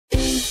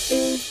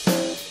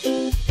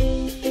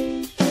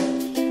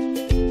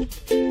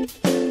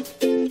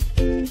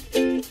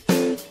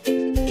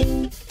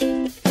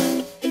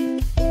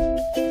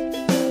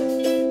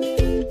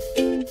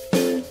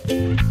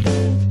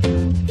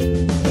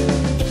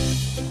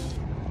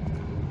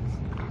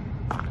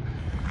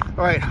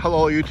Alright,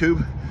 hello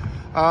YouTube.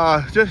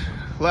 Just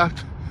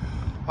left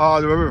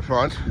the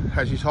riverfront,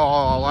 as you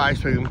saw our live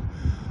stream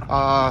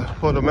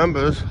for the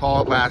members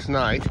all last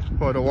night.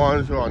 For the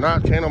ones who are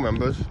not channel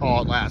members,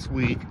 all last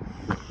week.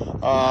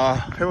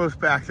 It was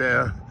back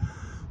there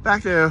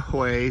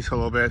ways a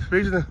little bit.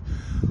 Reason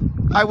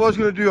I was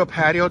going to do a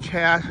patio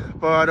chat,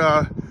 but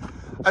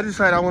I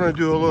decided I want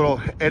to do a little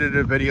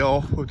edited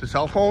video with the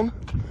cell phone.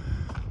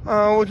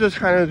 We'll just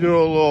kind of do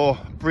a little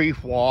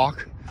brief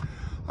walk.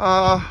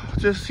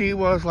 Just see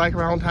what it's like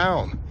around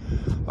town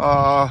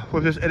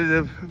with this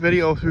edited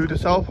video through the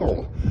cell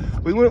phone.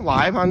 We went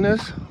live on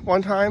this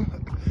one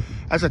time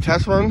as a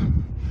test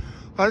run.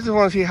 I just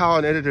want to see how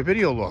an edited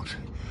video looks.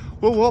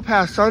 We're well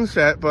past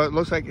sunset, but it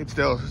looks like it's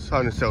still, the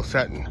sun is still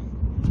setting.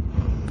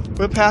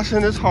 We're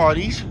passing this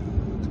Hardee's.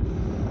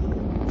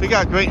 They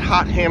got great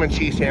hot ham and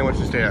cheese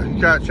sandwiches there. You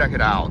gotta check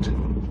it out.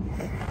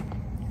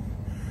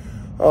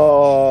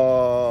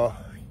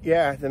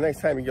 Yeah, the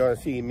next time you're gonna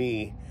see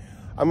me,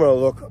 I'm gonna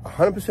look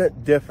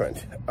 100%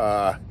 different.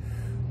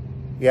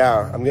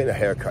 Yeah, I'm getting a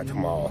haircut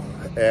tomorrow,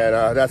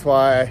 and that's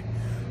why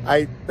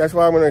I'm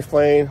gonna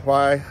explain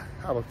why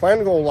I was planning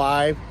to go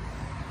live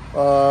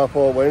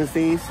for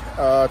Wednesdays.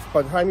 By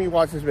the time you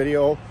watch this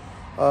video,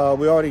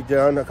 we already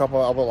done a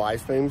couple of other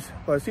live streams,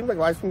 but it seems like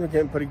live streams are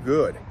getting pretty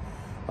good.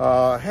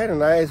 I had a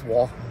nice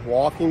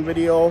walking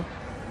video,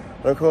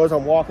 and of course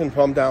I'm walking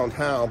from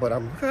downtown, but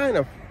I'm kind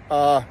of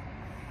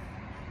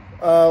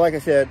like I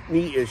said,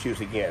 knee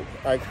issues again.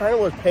 I kind of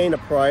was paying the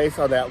price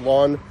on that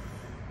one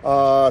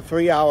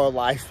 3-hour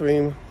live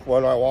stream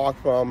when I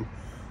walked from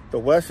the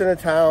west end of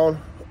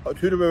town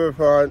to the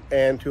riverfront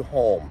and to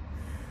home.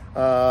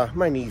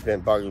 My knee's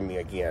been bugging me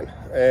again,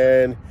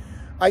 and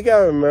I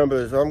gotta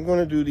remember, if I'm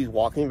gonna do these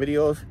walking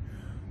videos,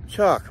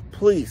 Chuck,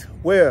 please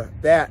wear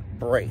that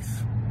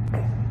brace.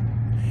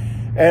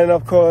 And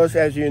of course,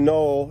 as you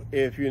know,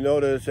 if you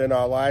notice in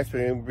our live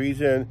stream,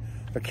 reason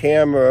the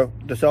camera,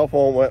 the cell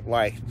phone went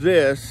like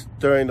this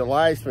during the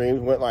live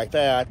stream, went like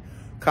that,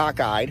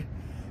 cockeyed,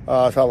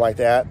 something like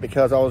that,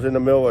 because I was in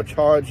the middle of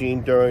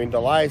charging during the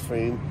live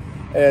stream,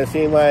 and it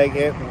seemed like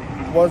it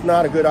was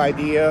not a good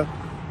idea.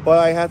 But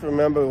I have to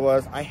remember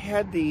was I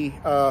had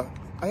my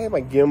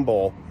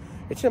gimbal.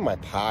 It's in my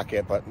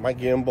pocket, but my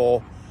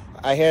gimbal,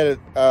 I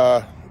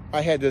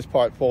had this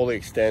part fully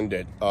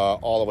extended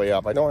all the way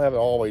up. I don't have it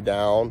all the way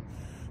down,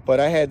 but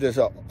I had this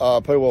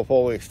pretty well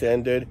fully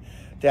extended.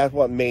 That's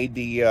what made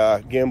the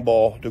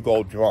gimbal to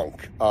go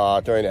drunk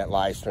during that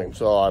live stream.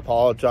 So I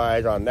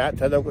apologize on that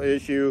technical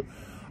issue.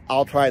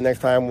 I'll try it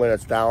next time when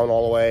it's down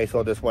all the way,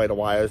 so this way the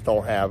wires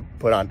don't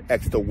put on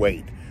extra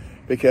weight,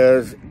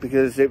 because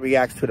it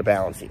reacts to the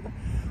balancing.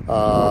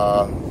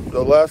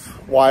 The less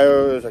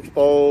wire is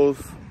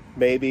exposed,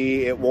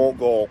 maybe it won't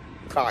go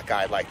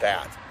cockeyed like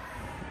that.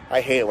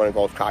 I hate it when it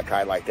goes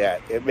cockeyed like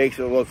that. It makes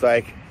it look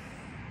like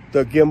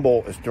the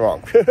gimbal is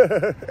drunk.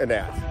 And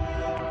that.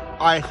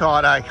 I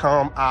thought I'd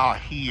come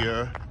out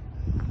here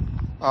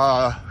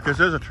because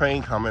there's a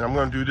train coming. I'm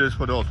going to do this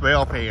for those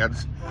rail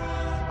fans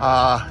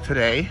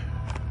today.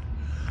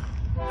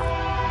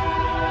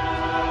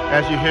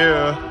 As you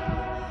hear,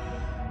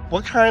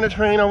 what kind of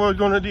train are we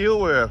going to deal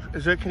with?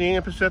 Is it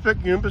Canadian Pacific,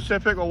 Union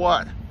Pacific, or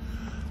what?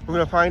 We're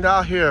going to find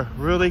out here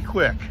really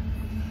quick.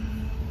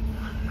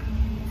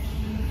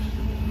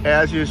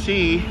 As you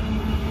see,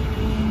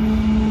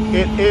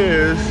 it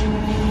is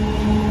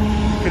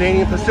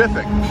Canadian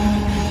Pacific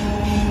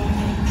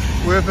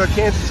with a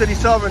Kansas City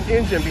Southern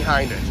engine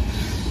behind it.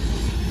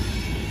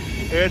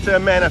 It's a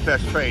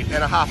manifest train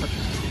and a hopper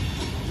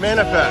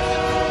manifest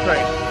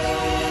train.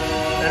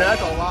 And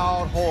that's a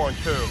loud horn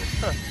too.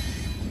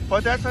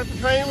 But that's the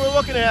train we're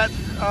looking at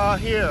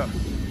here.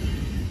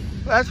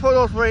 That's for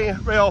those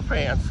rail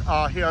fans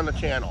here on the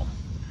channel.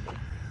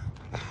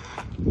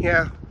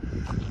 Yeah.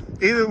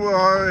 Either we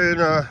are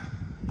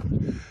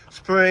in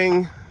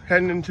spring,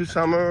 heading into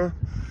summer,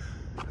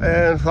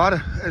 and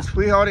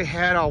we already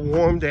had our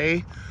warm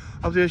day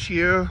of this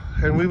year,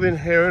 and we've been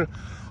hearing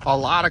a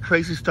lot of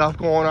crazy stuff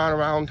going on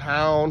around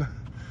town.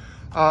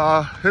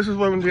 This is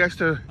when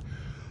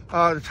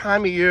the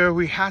time of year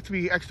we have to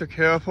be extra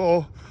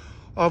careful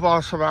of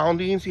our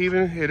surroundings.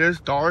 Even it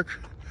is dark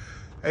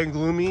and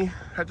gloomy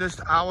at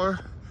this hour.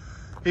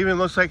 Even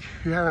looks like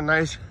you have a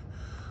nice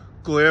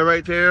glare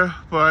right there,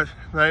 but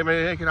my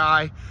naked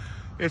eye,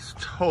 it's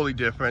totally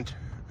different.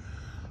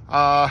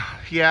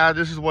 Yeah,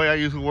 this is the way I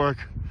usually work.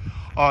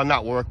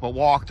 Not work, but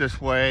walk this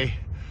way.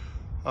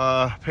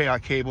 Pay our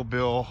cable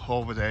bill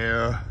over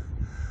there,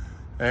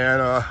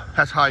 and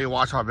that's how you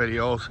watch our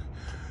videos.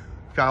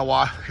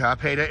 Gotta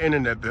pay the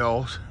internet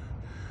bills.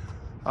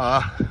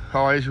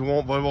 Otherwise you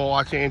won't be able to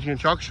watch the Angie and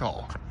Chuck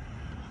show.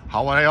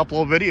 How would I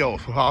upload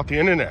videos without the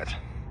internet?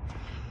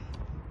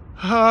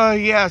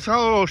 Yeah, it's a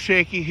little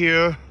shaky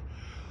here.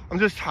 I'm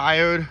just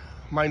tired.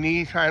 My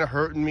knee's kind of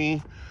hurting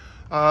me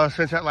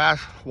since that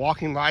last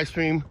walking live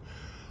stream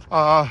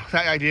that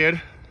I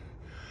did.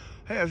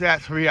 It was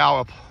that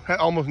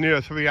almost near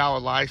a 3-hour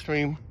live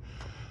stream.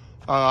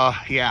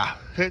 Yeah,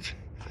 it's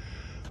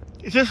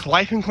just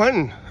life in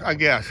Clinton, I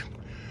guess.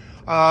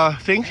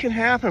 Things can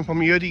happen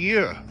from year to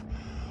year.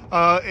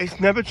 It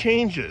never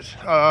changes.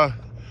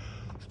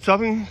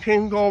 Something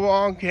can go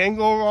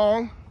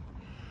wrong.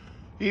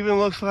 Even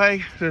looks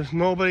like there's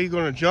nobody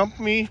gonna jump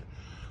me.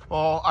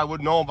 Well, I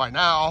would know by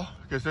now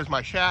because there's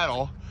my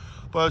shadow.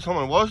 But if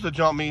someone was to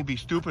jump me, be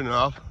stupid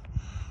enough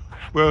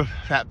with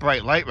that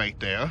bright light right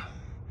there,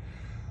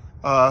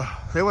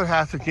 they would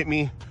have to get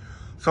me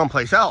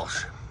someplace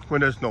else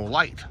when there's no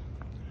light.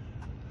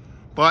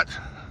 But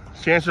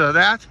chances of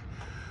that,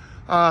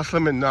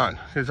 slim and none.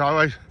 There's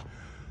always,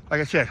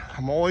 like I said,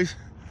 I'm always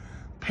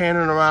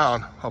panning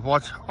around of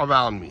what's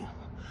around me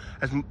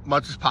as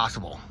much as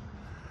possible.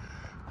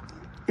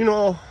 You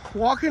know,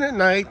 walking at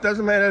night,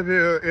 doesn't matter if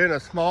you're in a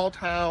small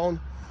town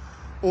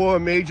or a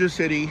major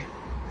city,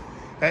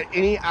 at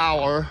any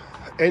hour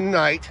at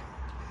night,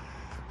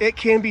 it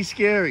can be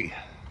scary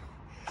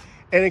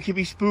and it can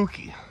be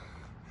spooky.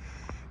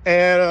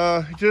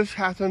 And you just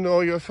have to know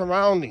your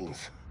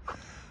surroundings.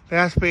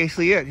 That's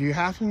basically it. You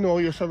have to know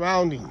your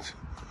surroundings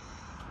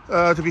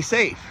to be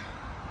safe.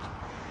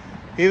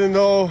 Even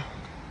though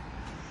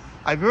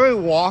I barely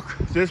walk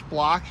this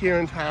block here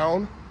in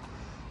town,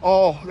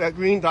 oh, that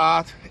green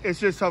dot, it's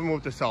just something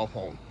with the cell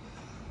phone.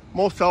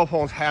 Most cell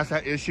phones has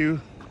that issue.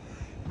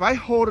 If I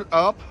hold it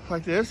up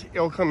like this,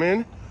 it'll come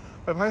in.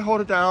 But if I hold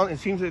it down, it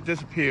seems it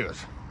disappears.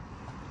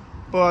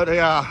 But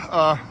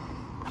yeah,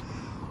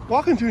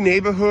 walking through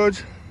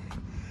neighborhoods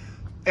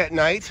at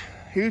night,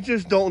 you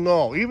just don't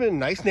know. Even in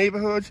nice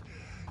neighborhoods,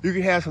 you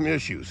can have some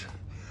issues.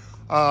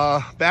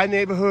 Bad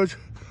neighborhoods,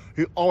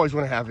 you always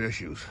want to have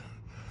issues.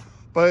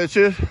 But it's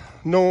just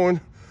knowing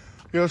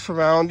your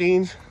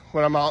surroundings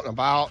when I'm out and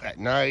about at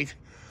night.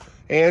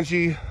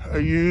 Angie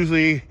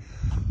usually,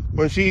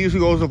 when she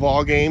usually goes to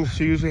ball games,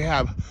 she usually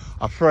have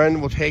a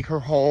friend will take her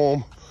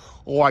home,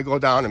 or I go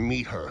down and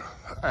meet her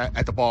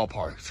at the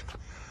ballparks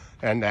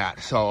and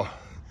that. So,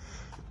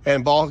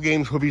 and ball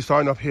games will be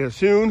starting up here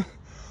soon.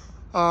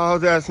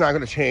 That's not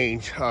going to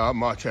change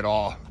much at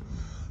all.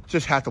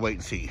 Just have to wait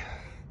and see.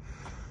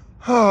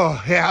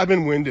 Oh, yeah, I've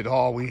been winded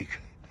all week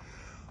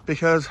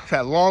because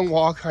that long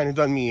walk kind of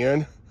done me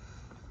in.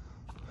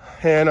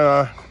 And,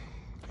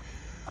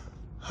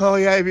 oh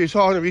yeah, if you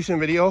saw in a recent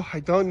video, I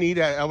don't need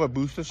that other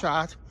booster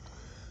shot.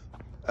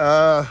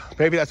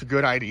 Maybe that's a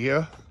good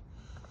idea,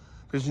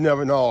 because you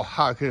never know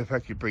how it could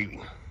affect your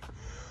breathing.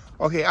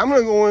 Okay, I'm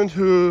going to go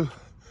into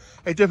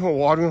a different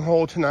watering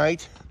hole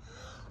tonight.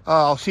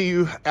 I'll see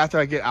you after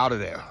I get out of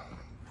there.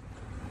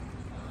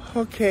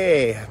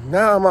 Okay,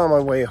 now I'm on my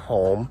way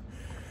home,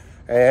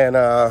 and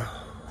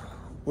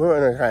we're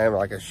in a kind of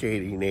like a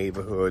shady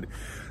neighborhood.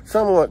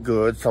 Somewhat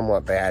good,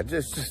 somewhat bad.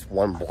 Just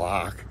one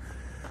block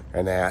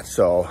and that.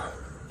 So,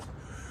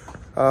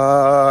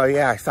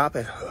 yeah, I stopped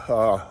at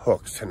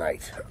Hooks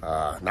tonight.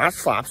 Not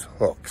Slops,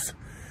 Hooks.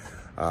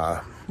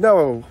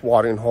 No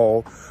watering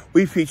hole.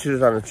 We featured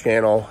it on the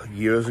channel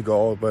years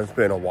ago, but it's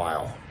been a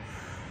while.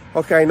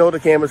 Okay, I know the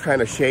camera's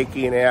kind of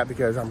shaky and that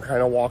because I'm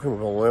kind of walking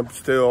with a limp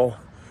still.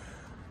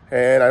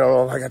 And I don't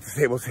know if I got the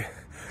stable,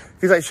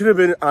 because I should have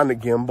been on the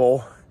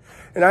gimbal.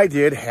 And I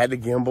had the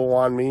gimbal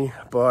on me,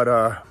 but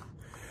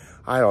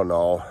I don't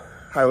know.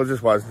 I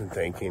just wasn't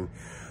thinking.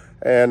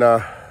 And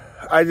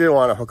I didn't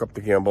want to hook up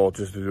the gimbal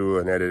just to do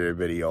an edited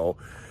video.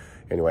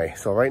 Anyway,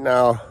 so right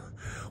now,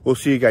 we'll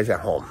see you guys at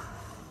home.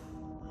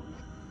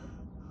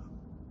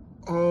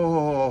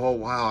 Oh,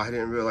 wow, I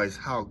didn't realize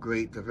how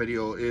great the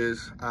video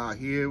is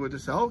here with the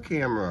cell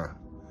camera.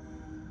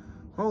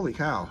 Holy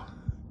cow.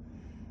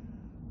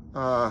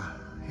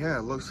 Yeah,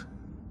 it looks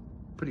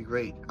pretty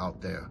great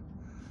out there.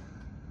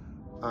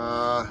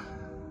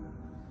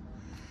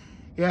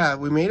 Yeah,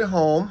 we made it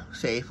home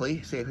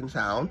safely, safe and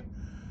sound.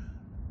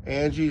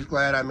 Angie's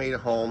glad I made it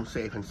home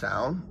safe and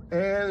sound.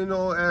 And, you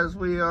know, as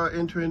we are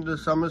entering the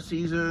summer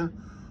season,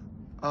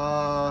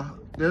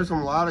 there's a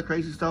lot of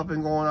crazy stuff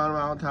been going on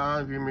around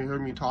town. You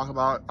heard me talk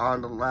about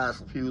on the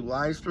last few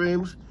live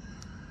streams.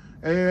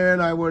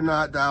 And I would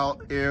not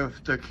doubt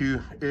if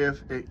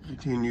it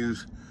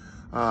continues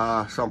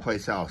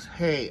someplace else.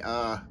 Hey,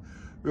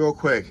 real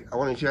quick, I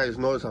want to let you guys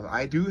notice something.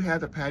 I do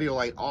have the patio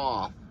light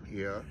off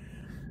here.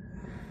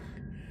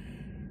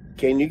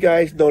 Can you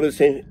guys notice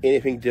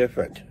anything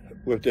different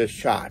with this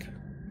shot?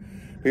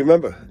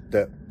 Remember,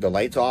 the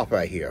light's off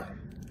right here.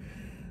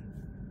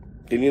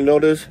 Did you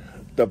notice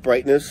the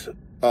brightness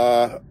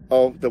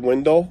of the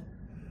window?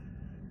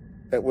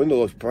 That window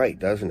looks bright,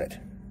 doesn't it?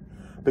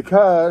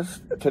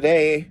 Because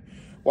today,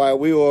 while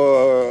we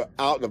were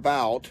out and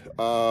about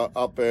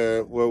up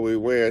where we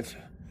went,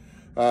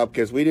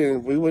 because we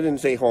didn't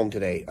stay home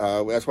today.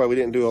 That's why we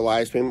didn't do a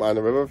live stream on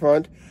the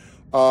riverfront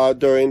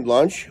during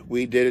lunch.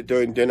 We did it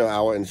during dinner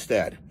hour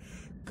instead,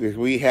 because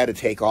we had to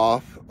take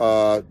off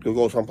to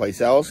go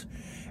someplace else.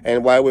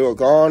 And while we were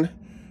gone,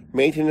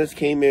 maintenance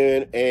came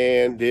in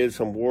and did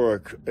some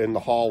work in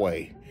the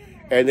hallway,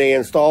 and they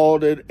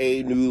installed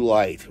a new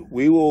light.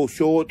 We will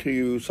show it to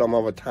you some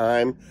other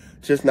time,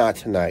 just not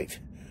tonight.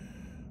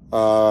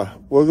 We're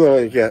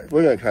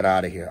gonna cut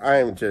out of here. I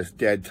am just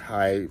dead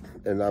tired,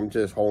 and I'm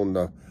just holding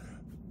the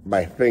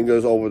my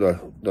fingers over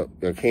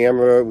the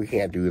camera. We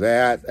can't do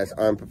that. That's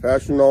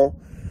unprofessional.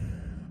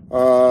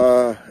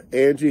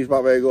 Angie's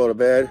about ready to go to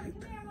bed.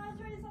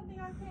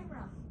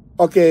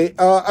 Okay,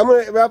 I'm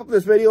going to wrap up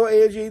this video,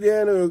 Angie,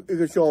 then you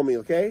can show me,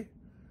 okay?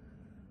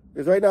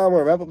 Because right now, I'm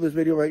going to wrap up this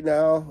video right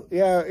now.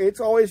 Yeah, it's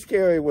always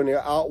scary when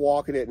you're out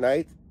walking at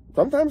night.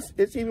 Sometimes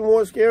it's even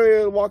more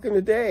scary walking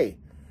the day.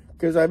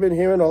 Because I've been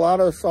hearing a lot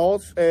of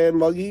assaults and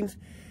muggings,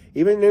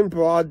 even in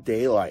broad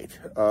daylight.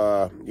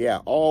 Yeah,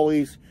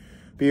 always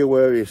be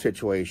aware of your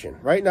situation.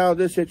 Right now,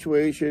 this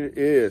situation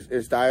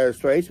is dire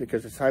straits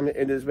because it's time to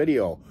end this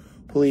video.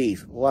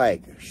 Please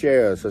like,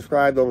 share,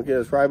 subscribe, don't forget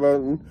the subscribe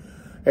button,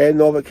 and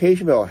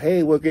notification bell.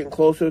 Hey, we're getting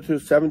closer to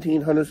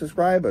 1,700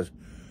 subscribers.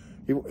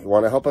 You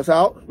want to help us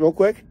out real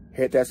quick?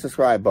 Hit that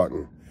subscribe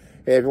button.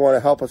 And if you want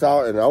to help us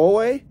out in another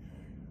way,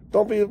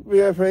 don't be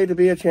afraid to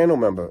be a channel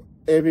member.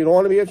 If you don't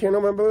want to be a channel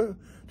member,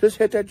 just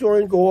hit that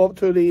join. Go up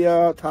to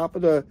the top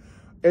of the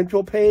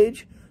intro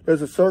page.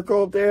 There's a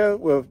circle up there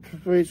with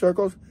 3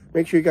 circles.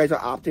 Make sure you guys are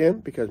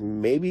opt-in because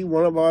maybe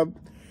one of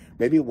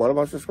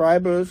our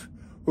subscribers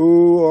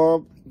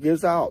who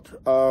gives out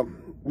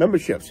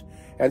memberships,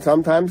 and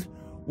sometimes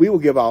we will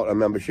give out a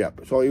membership.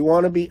 So you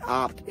want to be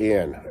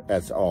opt-in,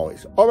 as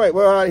always. All right,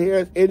 we're out of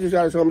here. Angie's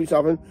got to show me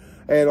something,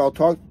 and I'll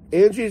talk.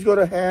 Angie's going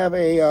to have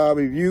a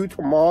review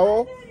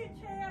tomorrow.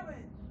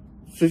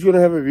 She's going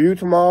to have a review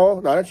tomorrow.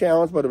 Not a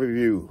challenge, but a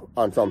review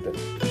on something.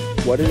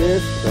 What it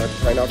is, we're going to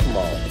find out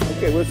tomorrow.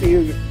 Okay, we'll see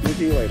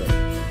you later.